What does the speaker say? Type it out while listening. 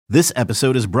This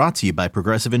episode is brought to you by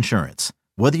Progressive Insurance.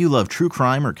 Whether you love true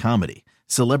crime or comedy,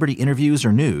 celebrity interviews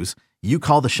or news, you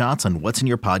call the shots on what's in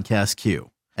your podcast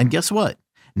queue. And guess what?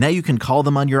 Now you can call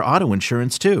them on your auto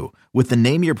insurance too with the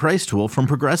Name Your Price tool from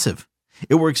Progressive.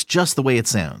 It works just the way it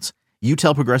sounds. You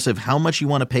tell Progressive how much you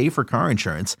want to pay for car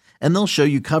insurance, and they'll show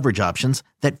you coverage options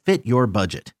that fit your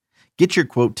budget. Get your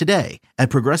quote today at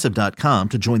Progressive.com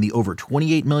to join the over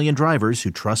 28 million drivers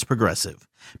who trust Progressive.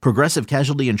 Progressive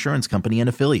Casualty Insurance Company and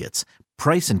Affiliates.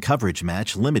 Price and coverage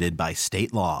match limited by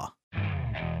state law.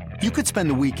 You could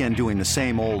spend the weekend doing the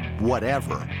same old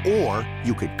whatever, or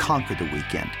you could conquer the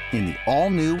weekend in the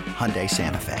all-new Hyundai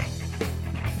Santa Fe.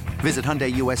 Visit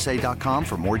HyundaiUSA.com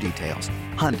for more details.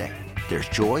 Hyundai, there's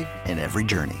joy in every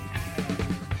journey.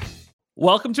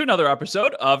 Welcome to another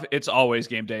episode of It's Always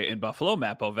Game Day in Buffalo.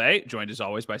 Matt Bove, joined as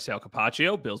always by Sal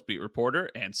Capaccio, Bills beat reporter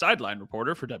and sideline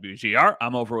reporter for WGR.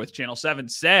 I'm over with Channel 7.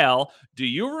 Sal, do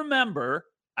you remember,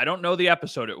 I don't know the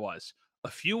episode it was,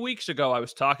 a few weeks ago I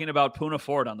was talking about Poona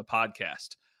Ford on the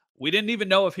podcast. We didn't even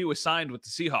know if he was signed with the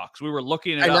Seahawks. We were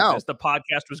looking it up as the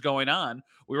podcast was going on.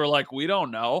 We were like, we don't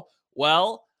know.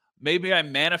 Well, maybe I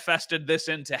manifested this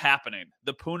into happening.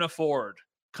 The Poona Ford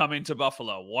coming to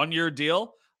Buffalo. 1-year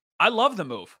deal. I love the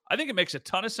move. I think it makes a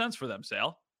ton of sense for them,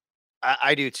 Sal.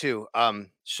 I do too.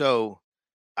 So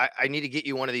I need to get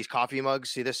you one of these coffee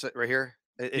mugs. See this right here?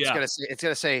 It's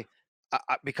gonna say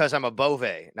because I'm a Bove,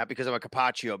 not because I'm a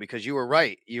Capaccio. Because you were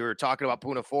right. You were talking about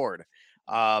Poona Ford.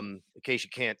 In case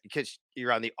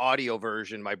you're on the audio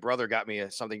version, my brother got me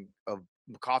a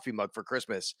coffee mug for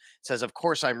Christmas. It says, "Of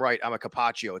course I'm right. I'm a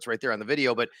Capaccio." It's right there on the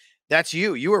video. But that's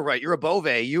you. You were right. You're a Bove.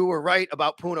 You were right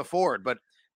about Poona Ford. But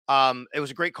it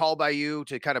was a great call by you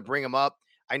to kind of bring him up.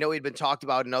 I know he'd been talked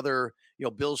about in other,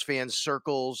 Bills fans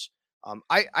circles.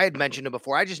 I had mentioned him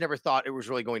before. I just never thought it was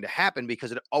really going to happen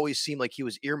because it always seemed like he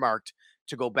was earmarked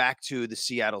to go back to the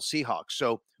Seattle Seahawks.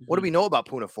 So what do we know about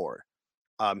Poona Ford?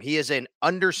 He is an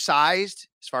undersized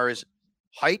as far as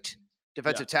height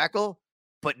defensive tackle,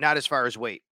 but not as far as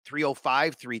weight.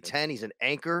 305, 310. He's an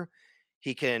anchor.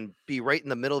 He can be right in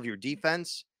the middle of your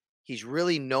defense. He's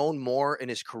really known more in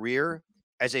his career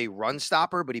as a run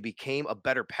stopper, but he became a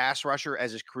better pass rusher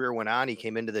as his career went on. He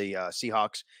came into the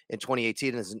Seahawks in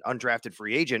 2018 as an undrafted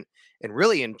free agent. And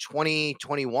really in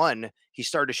 2021, he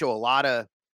started to show a lot of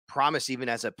promise even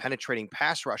as a penetrating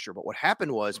pass rusher. But what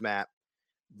happened was, Matt,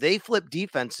 they flipped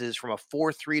defenses from a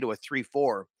 4-3 to a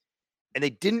 3-4, and they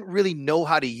didn't really know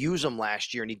how to use him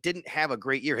last year, and he didn't have a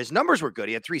great year. His numbers were good.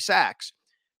 He had 3 sacks,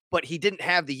 but he didn't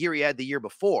have the year he had the year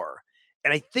before.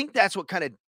 And I think that's what kind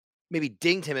of maybe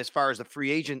dinged him as far as the free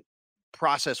agent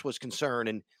process was concerned.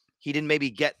 And he didn't maybe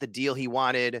get the deal he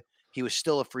wanted. He was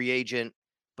still a free agent,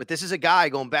 but this is a guy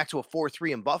going back to a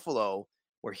 4-3 in Buffalo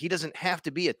where he doesn't have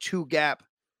to be a 2-gap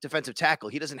defensive tackle.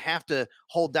 He doesn't have to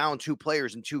hold down 2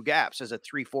 players in 2 gaps as a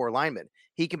 3-4 lineman.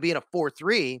 He can be in a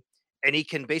 4-3 and he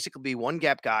can basically be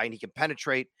 1-gap guy and he can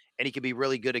penetrate and he can be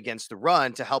really good against the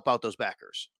run to help out those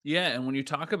backers. Yeah, and when you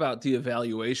talk about the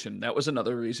evaluation, that was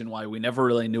another reason why we never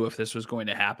really knew if this was going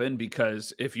to happen,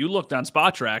 because if you looked on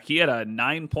SpotTrack, he had a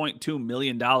 $9.2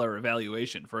 million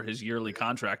evaluation for his yearly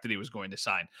contract that he was going to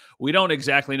sign. We don't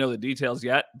exactly know the details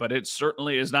yet, but it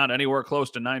certainly is not anywhere close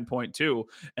to 9.2,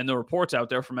 and the reports out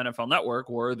there from NFL Network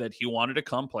were that he wanted to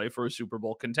come play for a Super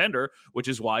Bowl contender, which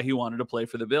is why he wanted to play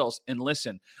for the Bills. And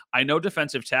listen, I know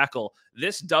defensive tackle,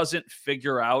 this doesn't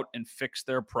figure out and fix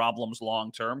their problems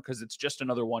long-term because it's just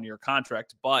another 1-year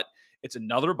contract, but it's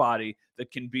another body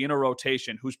that can be in a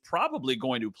rotation who's probably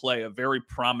going to play a very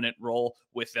prominent role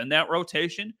within that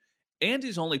rotation. And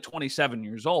he's only 27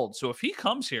 years old. So if he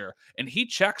comes here and he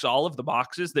checks all of the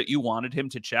boxes that you wanted him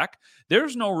to check,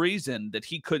 there's no reason that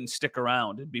he couldn't stick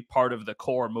around and be part of the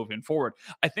core moving forward.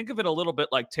 I think of it a little bit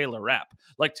like Taylor Rapp.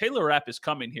 Like Taylor Rapp is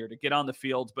coming here to get on the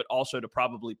field, but also to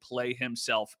probably play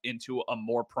himself into a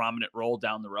more prominent role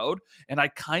down the road. And I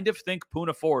kind of think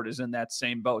Poona Ford is in that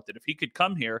same boat, that if he could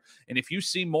come here and if you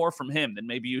see more from him than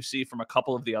maybe you see from a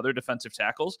couple of the other defensive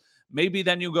tackles, maybe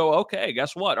then you go, okay,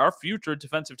 guess what? Our future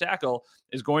defensive tackle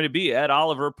is going to be Ed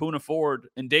Oliver, Poona Ford,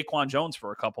 and Daquan Jones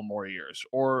for a couple more years.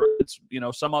 Or it's,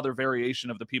 some other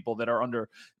variation of the people that are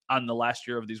on the last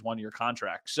year of these 1-year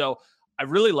contracts. So I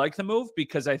really like the move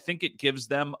because I think it gives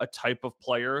them a type of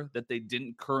player that they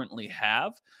didn't currently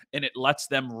have, and it lets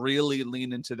them really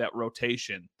lean into that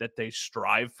rotation that they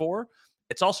strive for.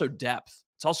 It's also depth.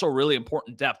 It's also really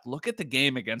important depth. Look at the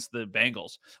game against the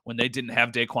Bengals when they didn't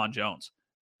have Daquan Jones.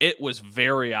 It was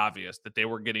very obvious that they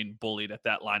were getting bullied at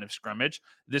that line of scrimmage.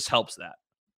 This helps that.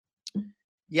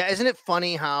 Yeah, isn't it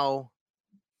funny how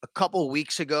a couple of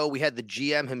weeks ago we had the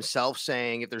GM himself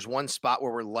saying if there's one spot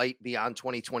where we're light beyond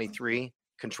 2023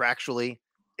 contractually,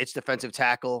 it's defensive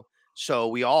tackle. So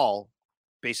we all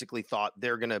basically thought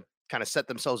they're going to kind of set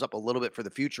themselves up a little bit for the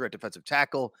future at defensive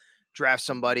tackle, draft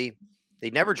somebody. They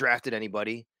never drafted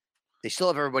anybody. They still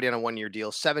have everybody on a 1-year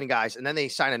deal, 7 guys. And then they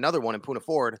sign another one in Poona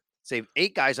Ford. So they have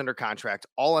 8 guys under contract,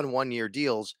 all on 1-year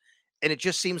deals. And it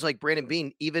just seems like Brandon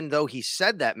Beane, even though he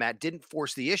said that, Matt, didn't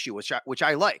force the issue, which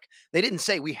I like. They didn't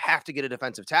say we have to get a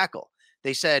defensive tackle.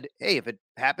 They said, hey, if it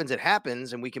happens, it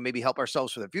happens, and we can maybe help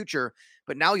ourselves for the future.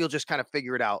 But now you'll just kind of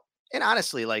figure it out. And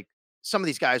honestly, like, some of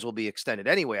these guys will be extended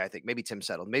anyway, I think. Maybe Tim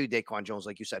Settle, maybe Daquan Jones,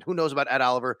 like you said. Who knows about Ed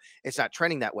Oliver? It's not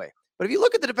trending that way. But if you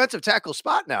look at the defensive tackle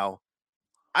spot now,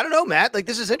 I don't know, Matt. Like,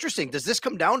 this is interesting. Does this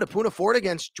come down to Poona Ford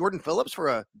against Jordan Phillips for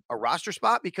a roster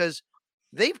spot? Because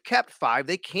they've kept 5.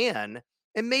 They can,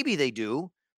 and maybe they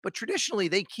do. But traditionally,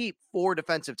 they keep 4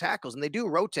 defensive tackles, and they do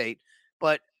rotate.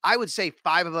 But I would say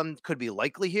 5 of them could be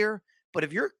likely here. But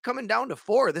if you're coming down to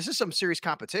 4, this is some serious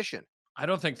competition. I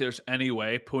don't think there's any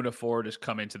way Poona Ford is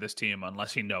coming to this team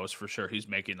unless he knows for sure he's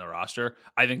making the roster.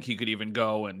 I think he could even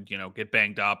go and, get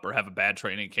banged up or have a bad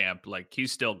training camp. Like,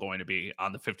 he's still going to be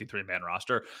on the 53-man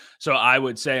roster. So I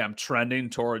would say I'm trending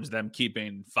towards them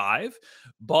keeping 5,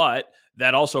 but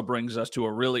that also brings us to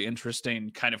a really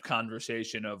interesting kind of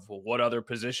conversation of what other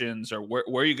positions or where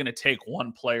are you going to take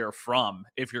one player from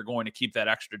if you're going to keep that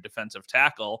extra defensive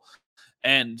tackle.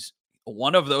 And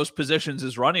one of those positions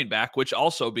is running back, which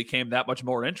also became that much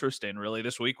more interesting really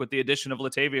this week with the addition of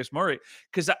Latavius Murray,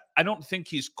 because I don't think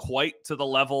he's quite to the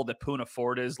level that Poona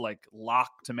Ford is, like,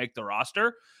 locked to make the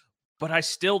roster. But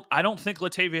I don't think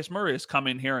Latavius Murray is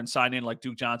coming here and signing like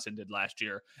Duke Johnson did last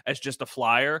year as just a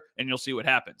flyer and you'll see what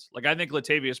happens. Like, I think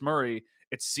Latavius Murray,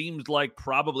 it seemed like,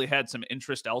 probably had some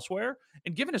interest elsewhere.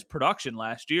 And given his production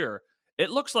last year, it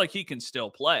looks like he can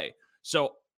still play.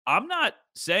 So I'm not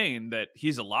saying that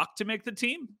he's a lock to make the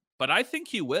team, but I think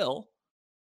he will.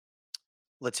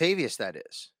 Latavius, that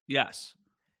is. Yes.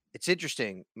 It's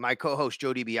interesting. My co-host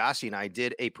Joe DiBiase and I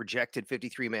did a projected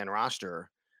 53-man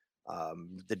roster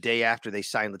the day after they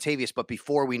signed Latavius, but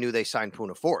before we knew they signed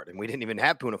Poona Ford. And we didn't even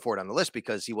have Poona Ford on the list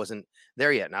because he wasn't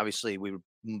there yet. And obviously we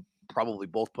would probably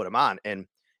both put him on. And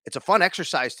it's a fun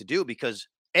exercise to do because,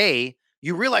 A,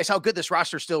 you realize how good this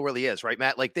roster still really is, right,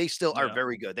 Matt? Like, they still are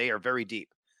very good. They are very deep.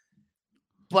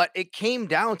 But it came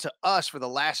down to us for the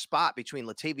last spot between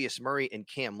Latavius Murray and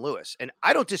Cam Lewis. And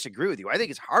I don't disagree with you. I think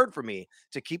it's hard for me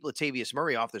to keep Latavius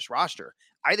Murray off this roster.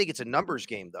 I think it's a numbers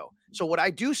game, though. So what I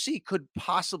do see could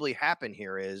possibly happen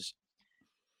here is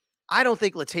I don't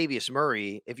think Latavius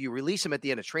Murray, if you release him at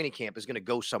the end of training camp, is going to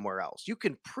go somewhere else. You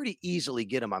can pretty easily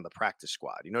get him on the practice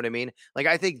squad. You know what I mean? Like,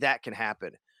 I think that can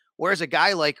happen. Whereas a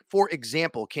guy like, for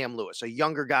example, Cam Lewis, a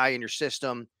younger guy in your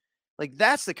system, like,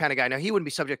 that's the kind of guy. Now, he wouldn't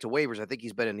be subject to waivers. I think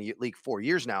he's been in the league 4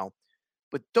 years now.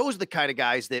 But those are the kind of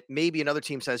guys that maybe another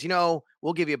team says,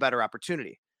 we'll give you a better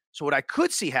opportunity. So what I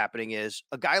could see happening is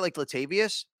a guy like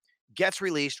Latavius gets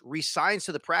released, resigns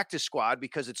to the practice squad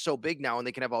because it's so big now and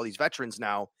they can have all these veterans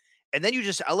now. And then you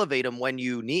just elevate him when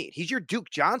you need. He's your Duke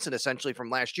Johnson, essentially,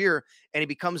 from last year. And he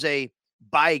becomes a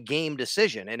by game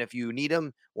decision. And if you need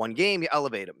him one game, you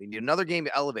elevate him. You need another game,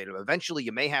 you elevate him. Eventually,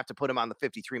 you may have to put him on the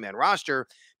 53-man roster,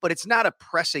 but it's not a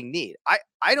pressing need.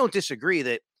 I don't disagree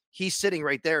that he's sitting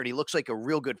right there and he looks like a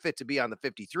real good fit to be on the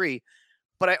 53,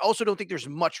 but I also don't think there's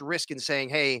much risk in saying,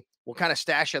 hey, we'll kind of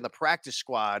stash you on the practice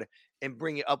squad and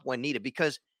bring you up when needed,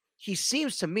 because he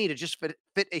seems to me to just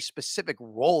fit a specific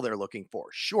role they're looking for.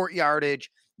 Short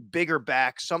yardage, bigger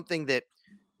back, something that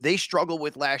they struggled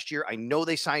with last year. I know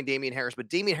they signed Damian Harris, but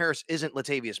Damian Harris isn't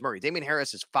Latavius Murray. Damian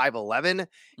Harris is 5'11".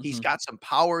 He's got some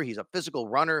power. He's a physical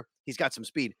runner. He's got some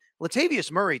speed.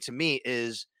 Latavius Murray, to me,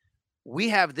 is we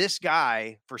have this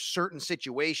guy for certain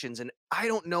situations, and I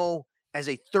don't know, as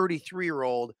a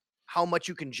 33-year-old, how much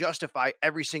you can justify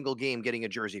every single game getting a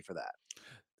jersey for that.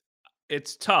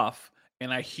 It's tough,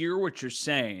 and I hear what you're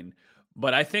saying,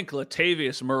 but I think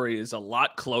Latavius Murray is a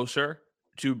lot closer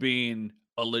to being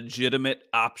a legitimate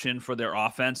option for their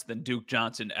offense than Duke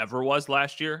Johnson ever was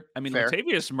last year. I mean, fair.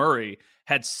 Latavius Murray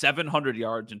had 700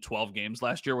 yards in 12 games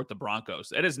last year with the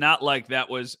Broncos. It is not like that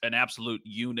was an absolute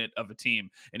unit of a team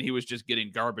and he was just getting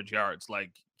garbage yards.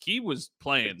 Like, he was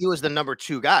playing. He was the number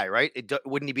 2 guy, right?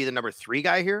 Wouldn't he be the number 3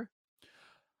 guy here?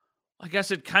 I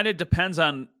guess it kind of depends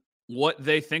on what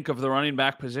they think of the running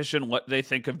back position, what they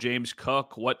think of James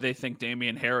Cook, what they think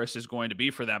Damian Harris is going to be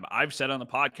for them. I've said on the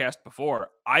podcast before,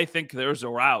 I think there's a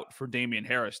route for Damian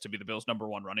Harris to be the Bills' number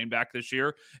 1 running back this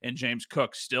year, and James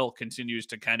Cook still continues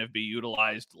to kind of be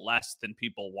utilized less than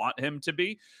people want him to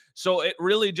be. So it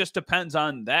really just depends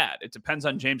on that. It depends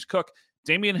on James Cook.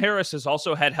 Damian Harris has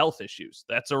also had health issues.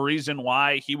 That's a reason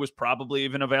why he was probably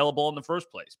even available in the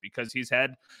first place, because he's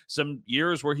had some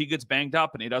years where he gets banged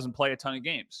up and he doesn't play a ton of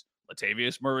games.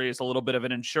 Latavius Murray is a little bit of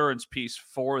an insurance piece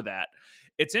for that.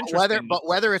 It's interesting. But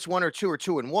whether it's 1 or 2 or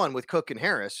 2 and 1 with Cook and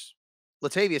Harris,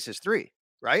 Latavius is 3,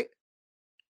 right?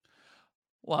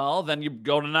 Well, then you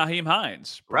go to Nyheim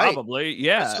Hines, probably. Right.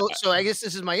 Yeah. So I guess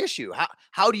this is my issue.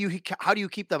 How do you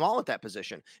keep them all at that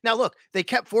position? Now, look, they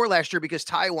kept 4 last year because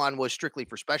Taiwan was strictly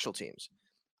for special teams.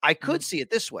 I could see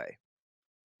it this way.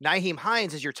 Nyheim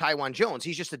Hines is your Taiwan Jones.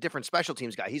 He's just a different special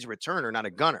teams guy. He's a returner, not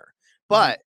a gunner.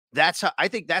 But I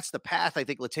think that's the path I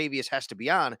think Latavius has to be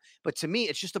on. But to me,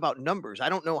 it's just about numbers. I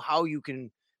don't know how you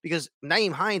can, because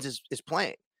Nyheim Hines is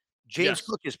playing. James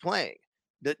Cook is playing.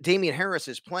 Damian Harris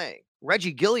is playing.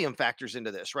 Reggie Gilliam factors into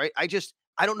this, right? I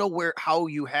don't know how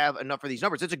you have enough of these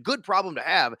numbers. It's a good problem to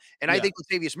have. And I think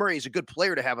Latavius Murray is a good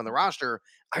player to have on the roster.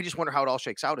 I just wonder how it all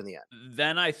shakes out in the end.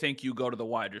 Then I think you go to the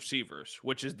wide receivers,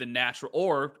 which is the natural,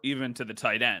 or even to the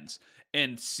tight ends,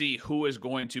 and see who is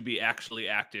going to be actually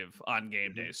active on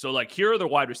game days. So, like, here are the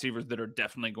wide receivers that are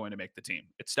definitely going to make the team.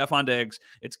 It's Stephon Diggs,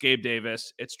 it's Gabe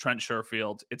Davis, it's Trent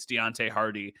Sherfield, it's Deontay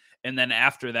Hardy. And then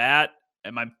after that,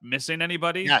 am I missing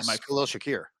anybody? Yes, Khalil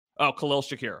Shakir. Oh, Khalil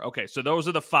Shakir. Okay, so those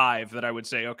are the 5 that I would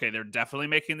say, okay, they're definitely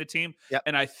making the team. Yep.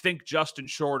 And I think Justin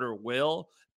Shorter will,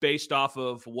 based off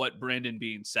of what Brandon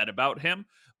Beane said about him.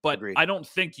 But Agreed. I don't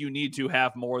think you need to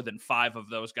have more than 5 of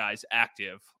those guys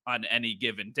active on any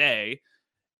given day.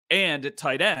 And at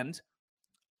tight end,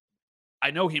 I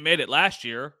know he made it last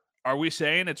year. Are we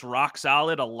saying it's rock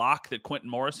solid, a lock that Quentin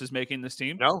Morris is making this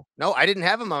team? No, I didn't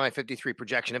have him on my 53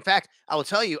 projection. In fact, I will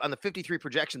tell you, on the 53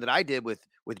 projection that I did with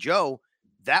Joe,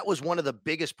 that was one of the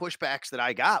biggest pushbacks that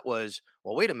I got was,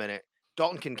 well, wait a minute.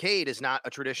 Dalton Kincaid is not a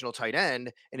traditional tight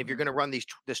end. And if you're going to run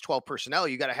this 12 personnel,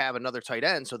 you got to have another tight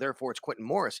end. So therefore it's Quentin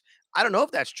Morris. I don't know if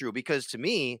that's true, because to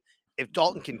me, if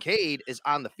Dalton Kincaid is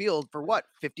on the field for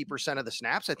 50% of the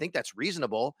snaps, I think that's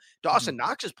reasonable. Dawson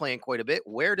Knox is playing quite a bit.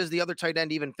 Where does the other tight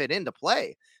end even fit in to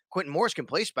play? Quentin Morris can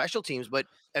play special teams, but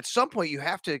at some point you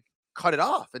have to cut it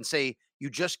off and say, you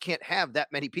just can't have that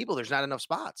many people. There's not enough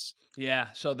spots. Yeah,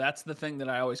 so that's the thing that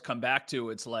I always come back to.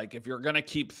 It's like, if you're going to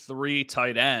keep 3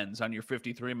 tight ends on your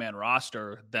 53-man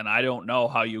roster, then I don't know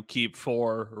how you keep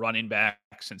 4 running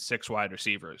backs and 6 wide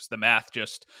receivers. The math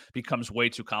just becomes way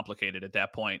too complicated at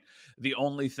that point. The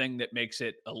only thing that makes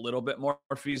it a little bit more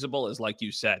feasible is, like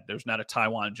you said, there's not a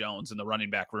Taiwan Jones in the running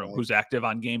back room who's active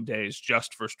on game days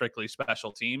just for strictly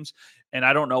special teams. And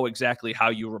I don't know exactly how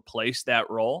you replace that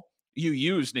role. You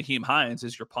use Nyheim Hines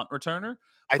as your punt returner.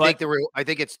 I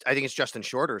think it's Justin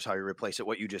Shorter is how you replace it.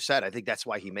 What you just said, I think that's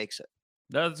why he makes it.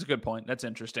 That's a good point. That's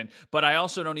interesting. But I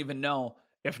also don't even know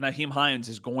if Nyheim Hines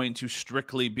is going to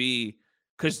strictly be,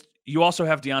 because you also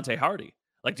have Deontay Hardy.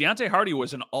 Like, Deontay Hardy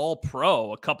was an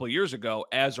all-pro a couple years ago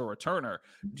as a returner.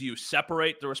 Do you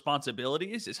separate the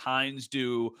responsibilities? Is Hines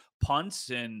do punts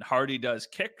and Hardy does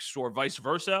kicks, or vice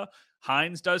versa?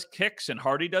 Hines does kicks and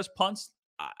Hardy does punts?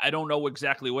 I don't know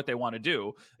exactly what they want to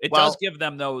do. It does give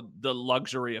them, though, the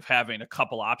luxury of having a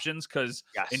couple options, because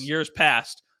in years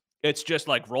past, it's just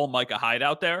like roll Micah Hyde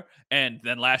out there. And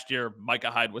then last year, Micah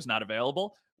Hyde was not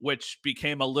available, which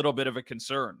became a little bit of a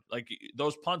concern. Like,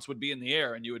 those punts would be in the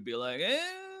air and you would be like,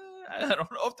 I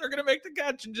don't know if they're going to make the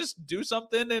catch and just do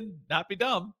something and not be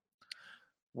dumb.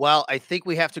 Well, I think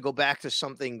we have to go back to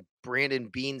something Brandon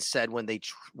Beane said when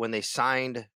they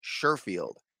signed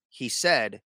Sherfield. He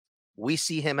said, we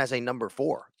see him as a number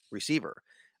 4 receiver.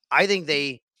 I think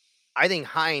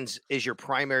Hines is your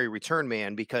primary return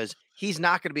man, because he's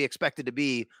not going to be expected to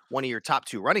be one of your top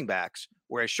 2 running backs,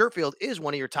 whereas Sherfield is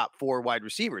one of your top 4 wide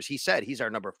receivers. He said he's our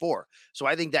number 4. So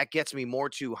I think that gets me more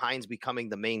to Hines becoming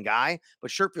the main guy, but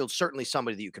Sherfield's certainly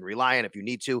somebody that you can rely on if you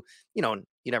need to. You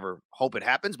never hope it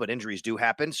happens, but injuries do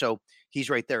happen. So he's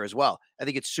right there as well. I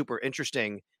think it's super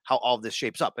interesting how all of this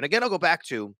shapes up. And again, I'll go back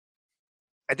to,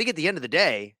 I think at the end of the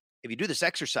day, if you do this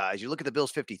exercise, you look at the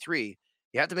Bills 53,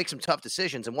 you have to make some tough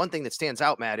decisions. And one thing that stands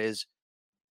out, Matt, is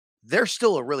they're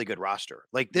still a really good roster.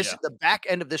 Like this, the back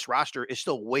end of this roster is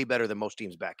still way better than most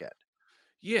teams' back end.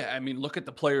 Yeah, I mean, look at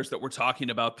the players that we're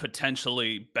talking about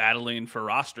potentially battling for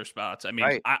roster spots. I mean,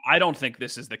 Right. I don't think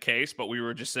this is the case, but we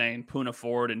were just saying Poona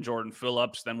Ford and Jordan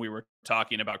Phillips. Then we were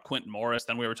talking about Quentin Morris.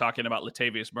 Then we were talking about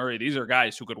Latavius Murray. These are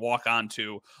guys who could walk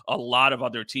onto a lot of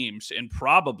other teams and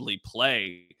probably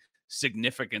play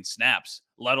significant snaps,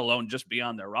 let alone just be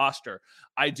on their roster.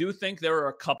 I do think there are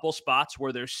a couple spots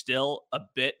where they're still a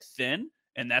bit thin,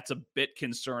 and that's a bit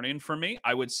concerning for me.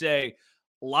 I would say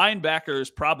linebacker is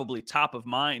probably top of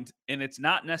mind, and it's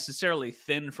not necessarily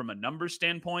thin from a number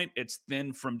standpoint. It's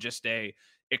thin from just a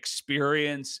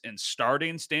experience and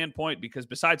starting standpoint, because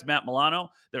besides Matt Milano,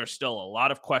 there are still a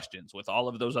lot of questions with all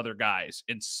of those other guys,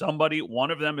 and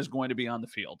one of them is going to be on the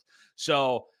field.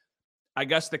 So I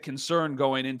guess the concern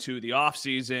going into the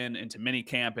offseason, into mini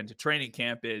camp, into training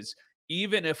camp is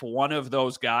even if one of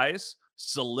those guys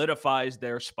solidifies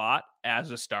their spot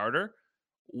as a starter,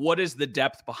 what does the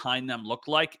depth behind them look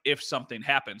like if something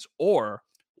happens? Or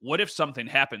what if something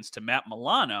happens to Matt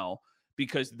Milano?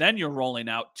 Because then you're rolling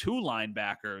out two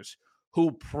linebackers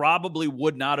who probably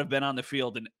would not have been on the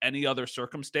field in any other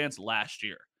circumstance last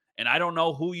year. And I don't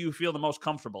know who you feel the most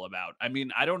comfortable about. I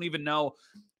mean, I don't even know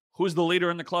who's the leader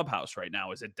in the clubhouse right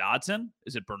now. Is it Dodson?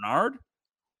 Is it Bernard?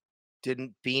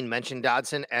 Didn't Bean mention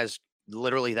Dodson as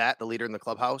literally the leader in the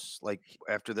clubhouse, like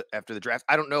after the draft?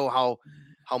 I don't know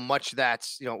how much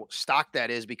that's, stock that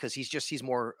is, because he's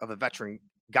more of a veteran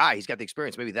guy. He's got the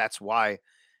experience. Maybe that's why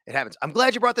it happens. I'm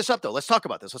glad you brought this up, though. Let's talk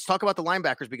about this. Let's talk about the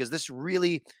linebackers, because this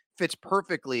really fits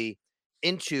perfectly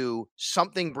into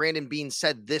something Brandon Beane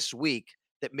said this week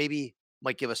that maybe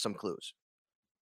might give us some clues.